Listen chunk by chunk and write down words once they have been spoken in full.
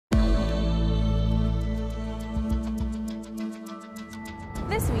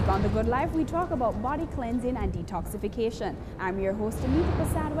This week on The Good Life, we talk about body cleansing and detoxification. I'm your host, Amita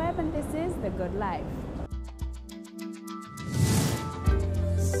Persaud Webb, and this is The Good Life.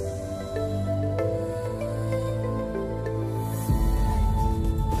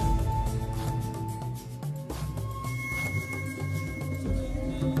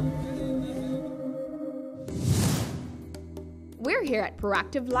 We're here at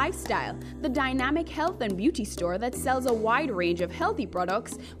Proactive Lifestyle, the dynamic health and beauty store that sells a wide range of healthy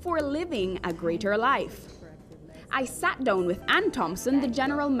products for living a greater life. I sat down with Thompson, the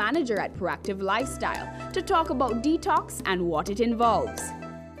general manager at Proactive Lifestyle, to talk about detox and what it involves.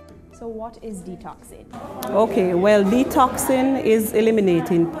 So what is detoxing? Okay, well, detoxing is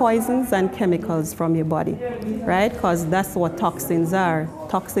eliminating poisons and chemicals from your body, right? Because that's what toxins are.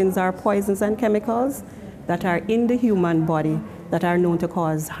 Toxins are poisons and chemicals that are in the human body that are known to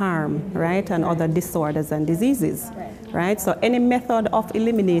cause harm, right, and other disorders and diseases, right? So any method of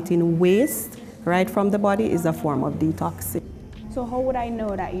eliminating waste, right, from the body is a form of detoxing. So how would I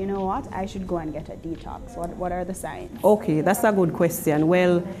know that, you know what, I should go and get a detox? What are the signs? Okay, that's a good question.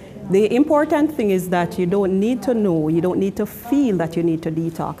 Well, the important thing is that you don't need to know, you don't need to feel that you need to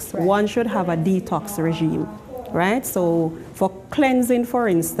detox. Right. One should have a detox regime. Right? So for cleansing, for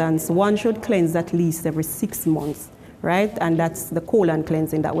instance, one should cleanse at least every 6 months, right? And that's the colon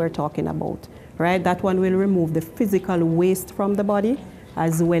cleansing that we're talking about, right? That one will remove the physical waste from the body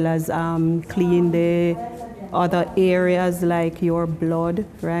as well as clean the other areas like your blood,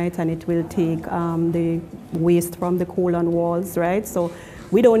 right? And it will take the waste from the colon walls, right? So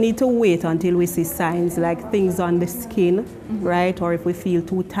we don't need to wait until we see signs like things on the skin, right? Or if we feel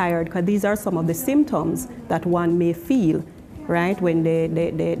too tired, because these are some of the symptoms that one may feel, right, when they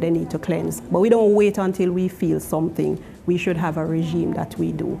need to cleanse. But we don't wait until we feel something. We should have a regime that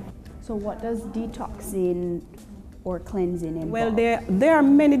we do. So what does detoxing or cleansing involve? Well, there are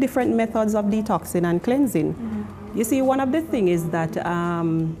many different methods of detoxing and cleansing. You see, one of the things is that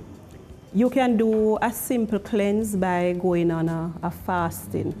you can do a simple cleanse by going on a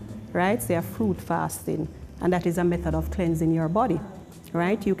fasting, right? Say a fruit fasting, and that is a method of cleansing your body,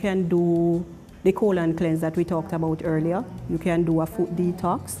 right? You can do the colon cleanse that we talked about earlier. You can do a foot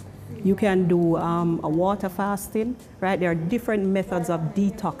detox. You can do a water fasting, right? There are different methods of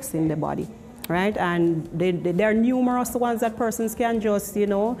detoxing the body, right? And there are numerous ones that persons can just, you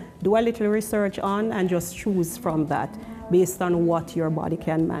know, do a little research on and just choose from that based on what your body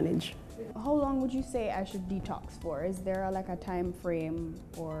can manage. How long would you say I should detox for? Is there like a time frame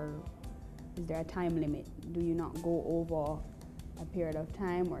or is there a time limit? Do you not go over a period of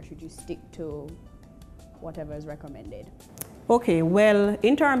time or should you stick to whatever is recommended? Okay, well,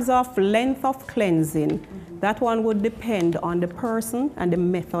 in terms of length of cleansing, that one would depend on the person and the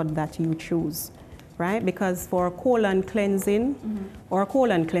method that you choose, right? Because for colon cleansing, or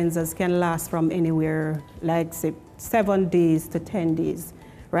colon cleansers can last from anywhere like say 7 days to 10 days.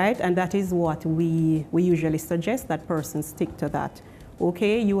 Right? And that is what we usually suggest that persons stick to that.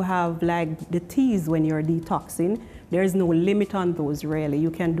 Okay, you have like the teas when you're detoxing. There is no limit on those really. You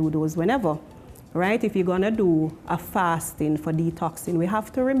can do those whenever, right? If you're gonna do a fasting for detoxing, we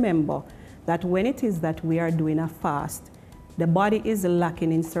have to remember that when it is that we are doing a fast, the body is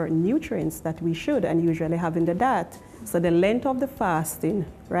lacking in certain nutrients that we should and usually have in the diet. So the length of the fasting,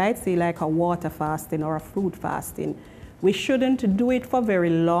 right? Say like a water fasting or a fruit fasting, we shouldn't do it for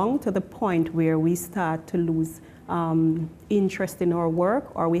very long to the point where we start to lose interest in our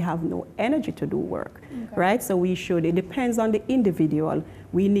work or we have no energy to do work, right? So we should, it depends on the individual.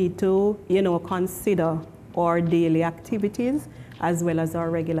 We need to, you know, consider our daily activities as well as our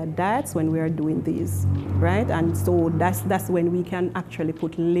regular diets when we are doing these, right? And so that's when we can actually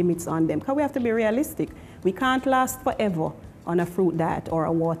put limits on them. Because we have to be realistic. We can't last forever on a fruit diet or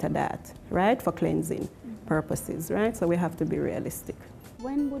a water diet, right, for cleansing purposes, right? So we have to be realistic.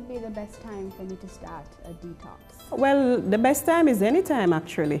 When would be the best time for me to start a detox? Well, the best time is any time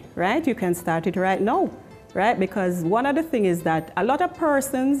actually, right? You can start it right now, right? Because one of the things is that a lot of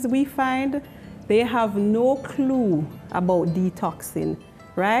persons we find they have no clue about detoxing,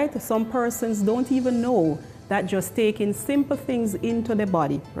 right? Some persons don't even know that just taking simple things into the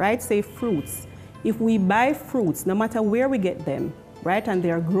body, right? Say fruits. If we buy fruits, no matter where we get them, right? And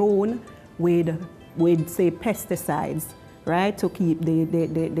they're grown with say pesticides, right, to keep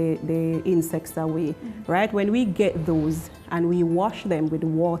the insects away, right? When we get those and we wash them with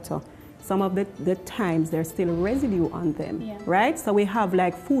water, some of the times there's still residue on them, right? So we have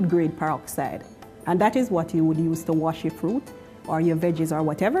like food grade peroxide, and that is what you would use to wash your fruit or your veggies or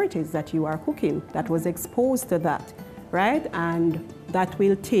whatever it is that you are cooking that was exposed to that, right? And that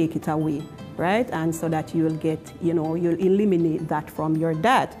will take it away, right? And so that you'll get, you'll eliminate that from your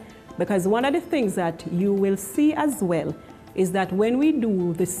diet. Because one of the things that you will see as well is that when we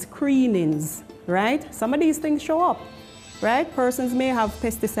do the screenings, right, some of these things show up, right? Persons may have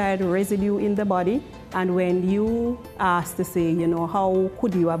pesticide residue in the body, and when you ask to say, how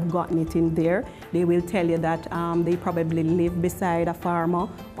could you have gotten it in there, they will tell you that they probably live beside a farmer,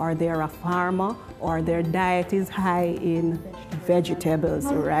 or they're a farmer, or their diet is high in vegetables,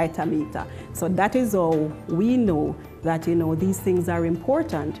 right, Amita? So that is how we know that, these things are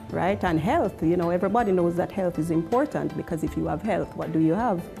important, right? And health, everybody knows that health is important, because if you have health, what do you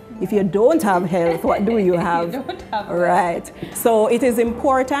have? If you don't have health, what do you have? You don't have right. So it is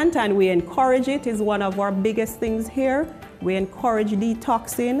important, and we encourage it. It's one of our biggest things here. We encourage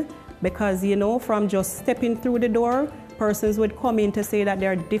detoxing because, from just stepping through the door, persons would come in to say that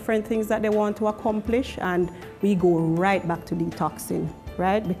there are different things that they want to accomplish, and we go right back to detoxing,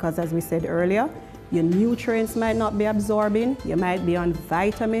 right? Because as we said earlier, your nutrients might not be absorbing, you might be on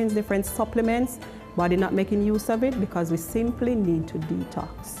vitamins, different supplements, body not making use of it, because we simply need to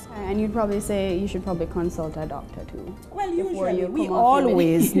detox. And you'd probably say you should probably consult a doctor too. Well, usually we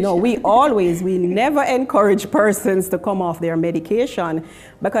never encourage persons to come off their medication,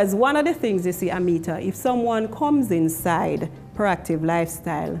 because one of the things, you see, Amita, if someone comes inside Proactive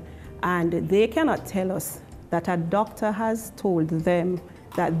Lifestyle and they cannot tell us that a doctor has told them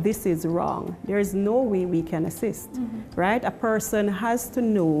that this is wrong, there is no way we can assist, right? A person has to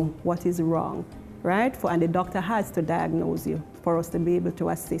know what is wrong, right? And the doctor has to diagnose you for us to be able to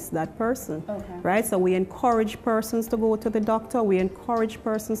assist that person, right? So we encourage persons to go to the doctor. We encourage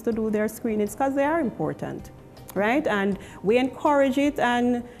persons to do their screenings because they are important, right? And we encourage it,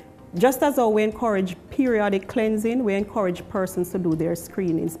 and just as we encourage periodic cleansing, we encourage persons to do their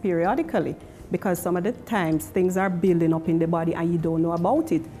screenings periodically, because some of the times things are building up in the body and you don't know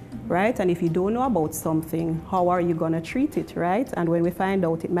about it, right? And if you don't know about something, how are you going to treat it, right? And when we find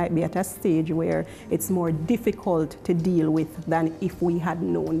out, it might be at a stage where it's more difficult to deal with than if we had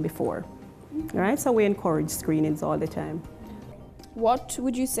known before, right? So we encourage screenings all the time. What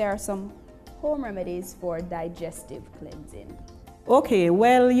would you say are some home remedies for digestive cleansing? Okay,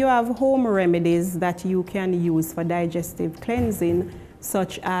 well, you have home remedies that you can use for digestive cleansing,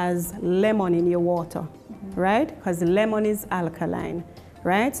 such as lemon in your water, right? Because lemon is alkaline,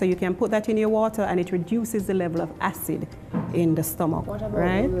 right? So you can put that in your water and it reduces the level of acid in the stomach, what about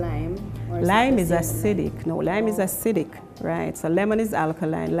right? lime? Lime is acidic. No, lime is acidic, right? So lemon is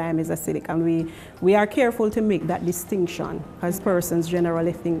alkaline, lime is acidic. And we are careful to make that distinction, because persons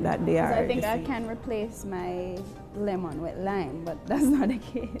generally think that they are. I think I can replace my lemon with lime, but that's not the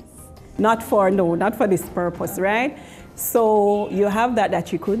case. Not for this purpose, right? So you have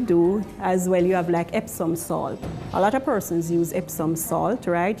that you could do as well. You have like Epsom salt. A lot of persons use Epsom salt,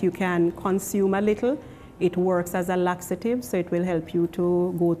 right? You can consume a little. It works as a laxative, so it will help you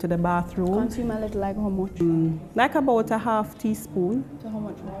to go to the bathroom. Consume a little, like how much? Like about a half teaspoon. To how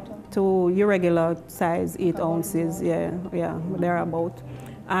much water? To your regular size, 8 ounces, yeah, thereabout.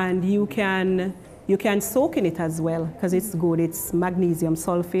 And you can soak in it as well, because it's good. It's magnesium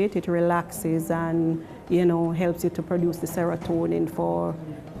sulfate. It relaxes and, helps you to produce the serotonin for...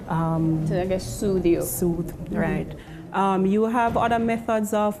 to, I guess, soothe you. Soothe, right. You have other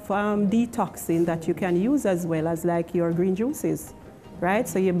methods of detoxing that you can use as well, as like your green juices, right?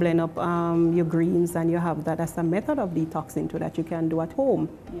 So you blend up your greens and you have that as a method of detoxing too that you can do at home,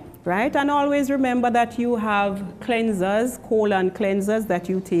 right? And always remember that you have cleansers, colon cleansers that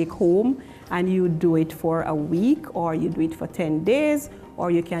you take home, and you do it for a week, or you do it for 10 days,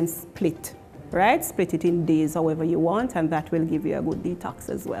 or you can split, right? Split it in days, however you want, and that will give you a good detox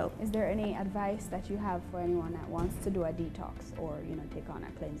as well. Is there any advice that you have for anyone that wants to do a detox or, take on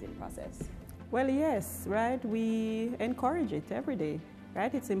a cleansing process? Well, yes, right? We encourage it every day,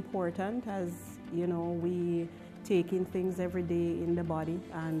 right? It's important, as, we take in things every day in the body,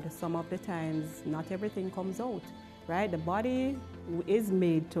 and some of the times not everything comes out, right? The body is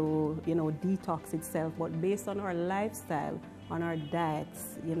made to, detox itself, but based on our lifestyle, on our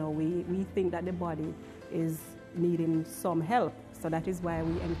diets, we think that the body is needing some help. So that is why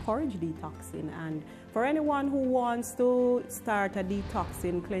we encourage detoxing. And for anyone who wants to start a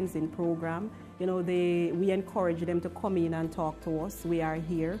detoxing cleansing program, we encourage them to come in and talk to us. We are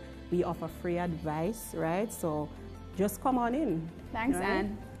here. We offer free advice, right? So just come on in. Thanks, right?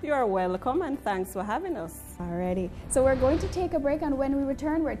 Anne. You're welcome, and thanks for having us. Alrighty. So we're going to take a break, and when we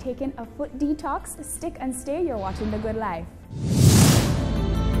return, we're taking a foot detox. Stick and stay. You're watching The Good Life.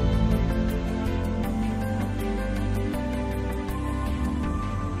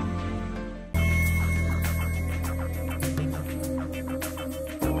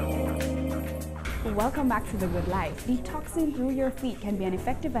 Welcome back to The Good Life. Detoxing through your feet can be an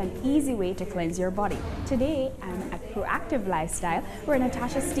effective and easy way to cleanse your body. Today, I'm at Proactive Lifestyle, where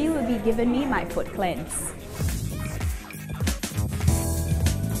Natasha Steele will be giving me my foot cleanse.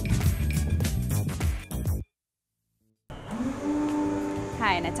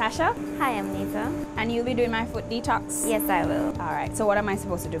 Hi, Natasha. Hi, Amita. And you'll be doing my foot detox? Yes, I will. All right, so what am I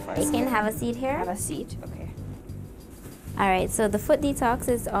supposed to do first? You can have a seat here. Have a seat, okay. All right, so the foot detox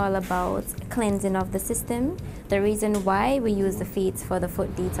is all about cleansing of the system. The reason why we use the feet for the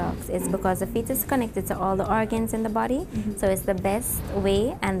foot detox is because the feet is connected to all the organs in the body. So it's the best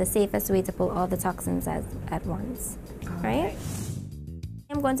way and the safest way to pull all the toxins at once, right?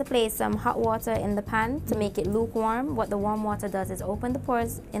 I'm going to place some hot water in the pan to make it lukewarm. What the warm water does is open the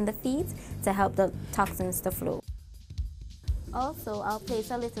pores in the feet to help the toxins to flow. Also, I'll place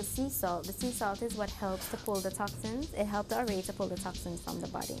a little sea salt. The sea salt is what helps to pull the toxins. It helps the array to pull the toxins from the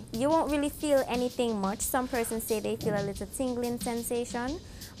body. You won't really feel anything much. Some persons say they feel a little tingling sensation,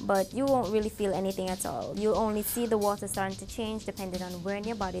 but you won't really feel anything at all. You'll only see the water starting to change depending on where in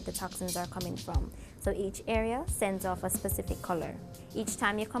your body the toxins are coming from. So each area sends off a specific color. Each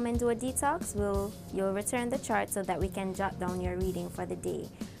time you come and do a detox, you'll return the chart so that we can jot down your reading for the day.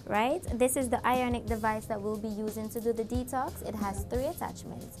 Right? This is the ionic device that we'll be using to do the detox. It has 3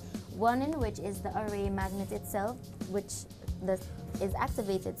 attachments. One in which is the array magnet itself, which is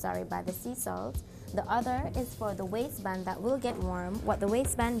activated by the sea salt. The other is for the waistband that will get warm. What the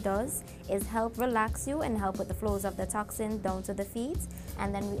waistband does is help relax you and help with the flows of the toxin down to the feet.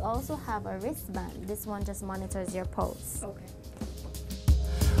 And then we also have a wristband. This one just monitors your pulse. Okay.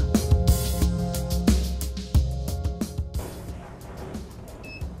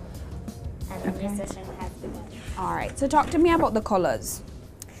 Your session has begun. All right, so talk to me about the colors.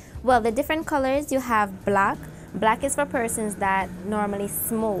 Well, the different colors, you have black. Black is for persons that normally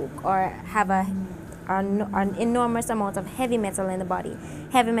smoke or have an enormous amount of heavy metal in the body.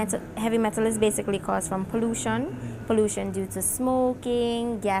 Heavy metal is basically caused from pollution due to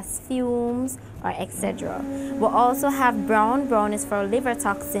smoking, gas fumes, or etc. We'll also have brown. Brown is for liver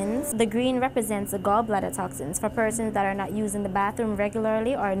toxins. The green represents the gallbladder toxins. For persons that are not using the bathroom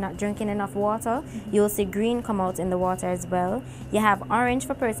regularly or not drinking enough water, you'll see green come out in the water as well. You have orange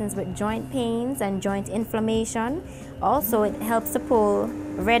for persons with joint pains and joint inflammation. Also, it helps to pull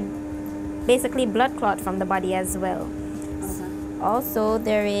red, basically blood clot from the body as well. Also,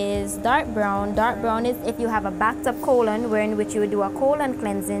 there is dark brown. Dark brown is if you have a backed up colon, wherein which you would do a colon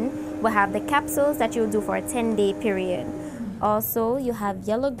cleansing. We'll have the capsules that you'll do for a 10-day period. Also, you have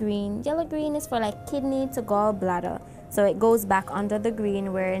yellow green. Yellow green is for like kidney to gallbladder. So it goes back under the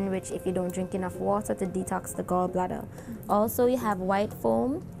green, wherein which if you don't drink enough water to detox the gallbladder. Also, you have white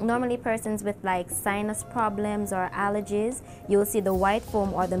foam. Normally persons with like sinus problems or allergies, you'll see the white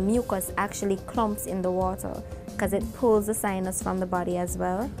foam or the mucus actually clumps in the water because it pulls the sinus from the body as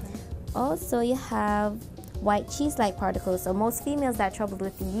well. Also, you have white cheese-like particles. So most females that are troubled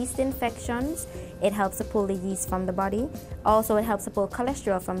with yeast infections, it helps to pull the yeast from the body. Also, it helps to pull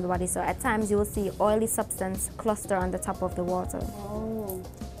cholesterol from the body. So at times you will see oily substance cluster on the top of the water. Oh.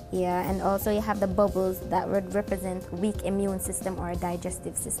 Yeah, and also you have the bubbles that would represent weak immune system or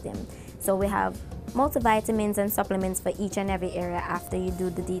digestive system. So we have multivitamins and supplements for each and every area after you do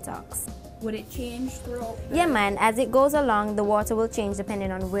the detox. Would it change throughout? Yeah, man. As it goes along, the water will change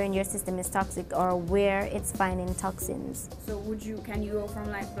depending on where in your system is toxic or where it's finding toxins. So can you go from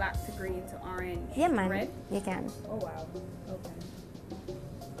like black to green to orange? Yeah, man. Red? You can. Oh wow. Okay.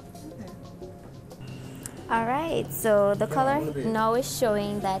 All right. So the color now is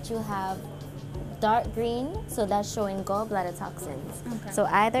showing that you have dark green, so that's showing gallbladder toxins. Okay. So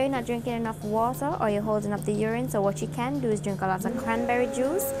either you're not drinking enough water or you're holding up the urine. So what you can do is drink a lot of cranberry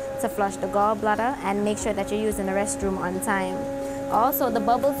juice to flush the gallbladder and make sure that you're using the restroom on time. Also, the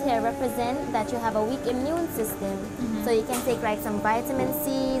bubbles here represent that you have a weak immune system. So you can take like some vitamin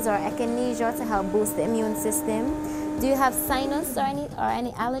C's or echinacea to help boost the immune system. Do you have sinus or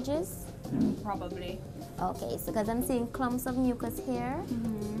any allergies? Probably. Okay, so because I'm seeing clumps of mucus here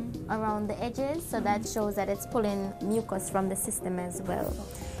around the edges, so that shows that it's pulling mucus from the system as well.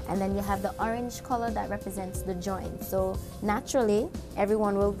 And then you have the orange color that represents the joints. So naturally,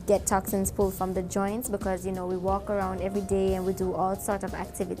 everyone will get toxins pulled from the joints because, you know, we walk around every day and we do all sorts of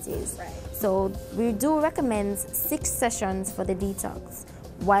activities. Right. So we do recommend 6 sessions for the detox.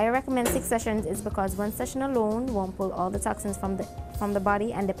 Why I recommend 6 sessions is because 1 session alone won't pull all the toxins from the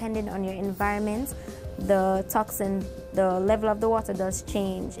body, and depending on your environment, the level of the water does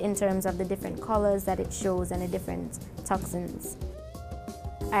change in terms of the different colors that it shows and the different toxins.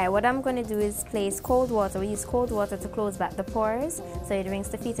 Alright, what I'm going to do is place cold water. We use cold water to close back the pores. So it rinse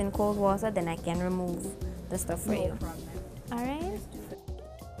the feet in cold water, then I can remove the stuff for you. Alright.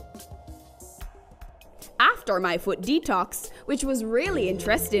 After my foot detox, which was really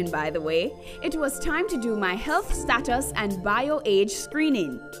interesting by the way, it was time to do my health status and BioAge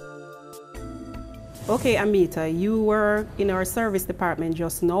screening. Okay, Amita, you were in our service department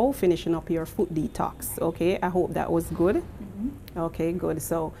just now finishing up your foot detox. Okay, I hope that was good. Okay, good.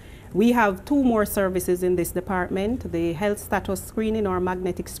 So we have 2 more services in this department, the health status screening or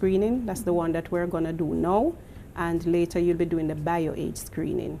magnetic screening. That's the one that we're going to do now. And later you'll be doing the BioAge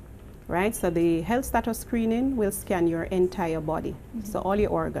screening. Right, so the health status screening will scan your entire body, so all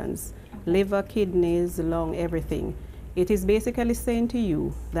your organs, liver, kidneys, lung, everything. It is basically saying to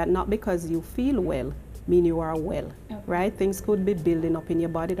you that not because you feel well, mean you are well, right? Things could be building up in your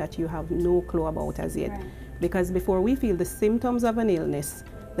body that you have no clue about as yet. Right. Because before we feel the symptoms of an illness,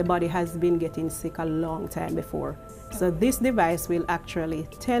 the body has been getting sick a long time before. So this device will actually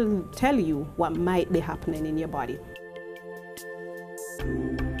tell you what might be happening in your body.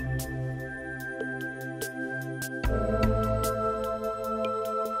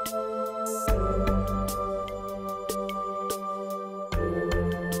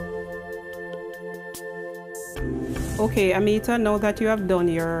 Okay, Amita, now that you have done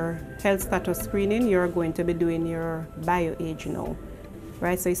your health status screening, you're going to be doing your BioAge now,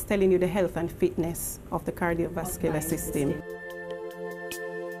 right? So it's telling you the health and fitness of the cardiovascular system.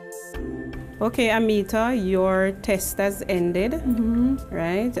 Okay, Amita, your test has ended,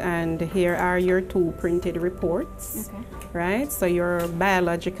 right? And here are your 2 printed reports, right? So your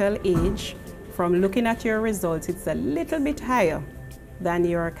biological age, from looking at your results, it's a little bit higher than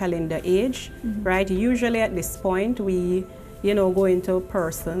your calendar age, right? Usually at this point, we, go into a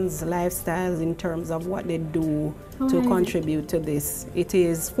person's lifestyles in terms of what they do to contribute to this. It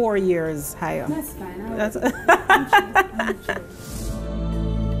is 4 years higher. That's fine.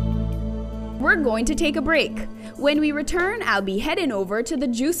 We're going to take a break. When we return, I'll be heading over to the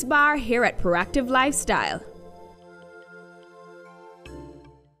juice bar here at Proactive Lifestyle.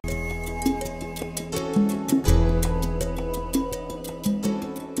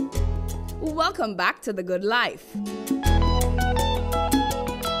 Welcome back to The Good Life.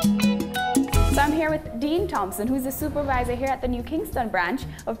 So I'm here with Dean Thompson, who's the supervisor here at the New Kingston branch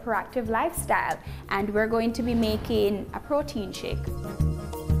of Proactive Lifestyle, and we're going to be making a protein shake.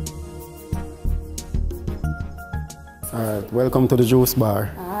 All right, welcome to the juice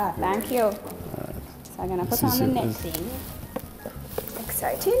bar. Thank you. So I'm gonna put on the next thing.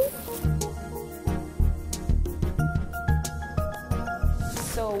 Exciting.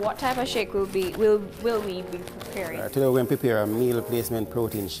 So what type of shake will we be preparing? Today we're going to prepare a meal replacement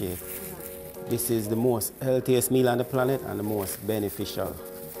protein shake. This is the most healthiest meal on the planet and the most beneficial.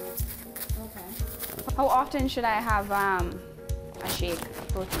 Okay. How often should I have a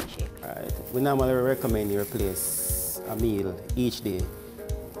protein shake? Right. We normally recommend you replace a meal each day,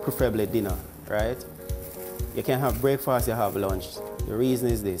 preferably dinner, right? You can have breakfast, you have lunch. The reason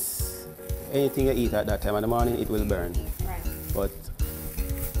is this: anything you eat at that time in the morning, it will burn. Right. But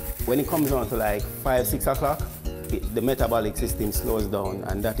when it comes on to like 5, 6 o'clock, the metabolic system slows down,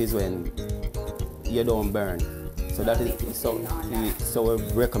 and that is when you don't burn. So that is so we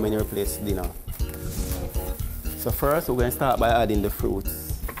recommend you replace dinner. So first, we're going to start by adding the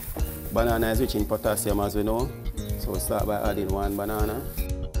fruits. Banana is rich in potassium, as we know. So we'll start by adding 1 banana.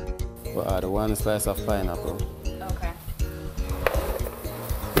 We'll add 1 slice of pineapple. Okay.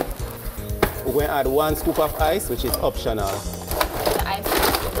 We're going to add 1 scoop of ice, which is optional.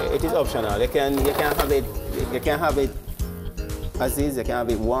 It is optional. You can have it as is. You can have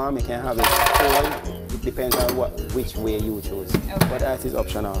it warm. You can have it cold. It depends on which way you choose. Okay. But ice is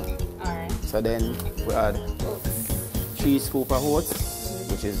optional. All right. So then we add 3 scoops of oats,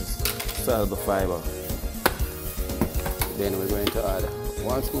 which is soluble fiber. Then we're going to add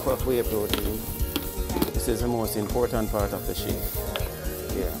 1 scoop of whey protein. This is the most important part of the shake.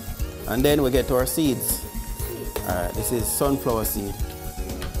 Yeah. And then we get to our seeds. All right. This is sunflower seed.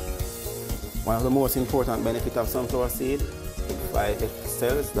 One of the most important benefits of sunflower seed, it fights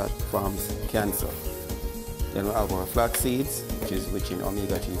cells that forms cancer. Then we have our flax seeds, which is rich in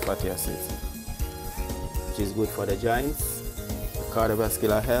omega-3 fatty acids, which is good for the joints, the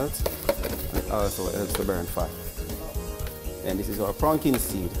cardiovascular health, and it also helps to burn fat. And this is our pumpkin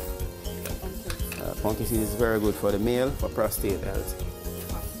seed. Pumpkin seed is very good for the male, for prostate health.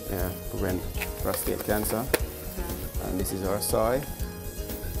 Prevent prostate cancer. And this is our soy.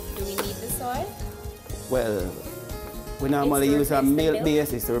 Do we need the soy? Well, we normally use a milk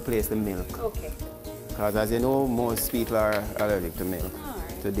basis to replace the milk. Okay. Because as you know, most people are allergic to milk. All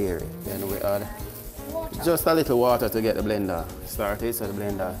right. to dairy. Then we add just a little water to get the blender started so the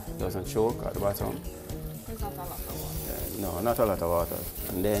blender doesn't choke at the bottom. There's not a lot of water. No, not a lot of water.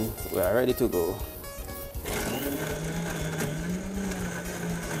 And then we are ready to go.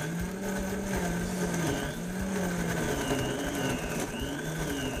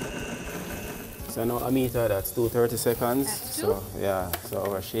 So now Amita, that's 2:30 seconds. That's two? So yeah, so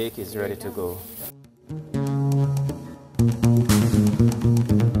our shake is ready to go.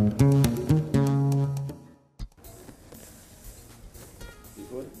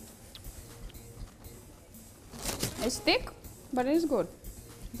 It's thick, but it is good.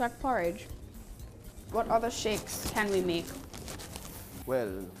 It's like porridge. What other shakes can we make?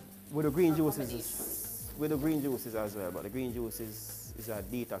 Well, with the green juices, as well, but the green juices is a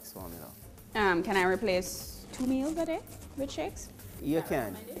detox formula. Can I replace 2 meals a day with shakes? You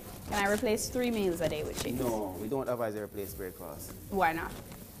can. Can I replace 3 meals a day with shakes? No, we don't advise you replace breakfast. Why not?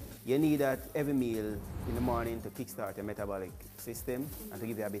 You need that every meal in the morning to kickstart your metabolic system and to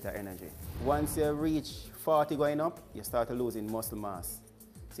give you a bit of energy. Once you reach 40 going up, you start losing muscle mass.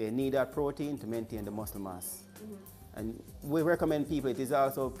 So you need that protein to maintain the muscle mass. And we recommend people, it is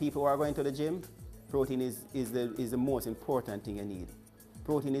also people who are going to the gym, protein is the most important thing you need.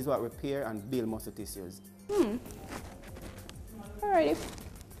 Protein is what repair and build muscle tissues. Alrighty.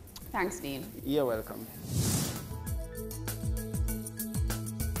 Thanks, Dean. You're welcome.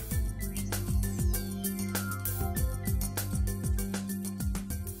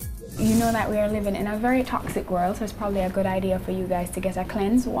 You know that we are living in a very toxic world, so it's probably a good idea for you guys to get a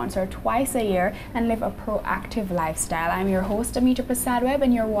cleanse once or twice a year and live a proactive lifestyle. I'm your host, Amita Persaud Webb,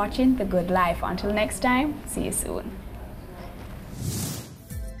 and you're watching The Good Life. Until next time, see you soon.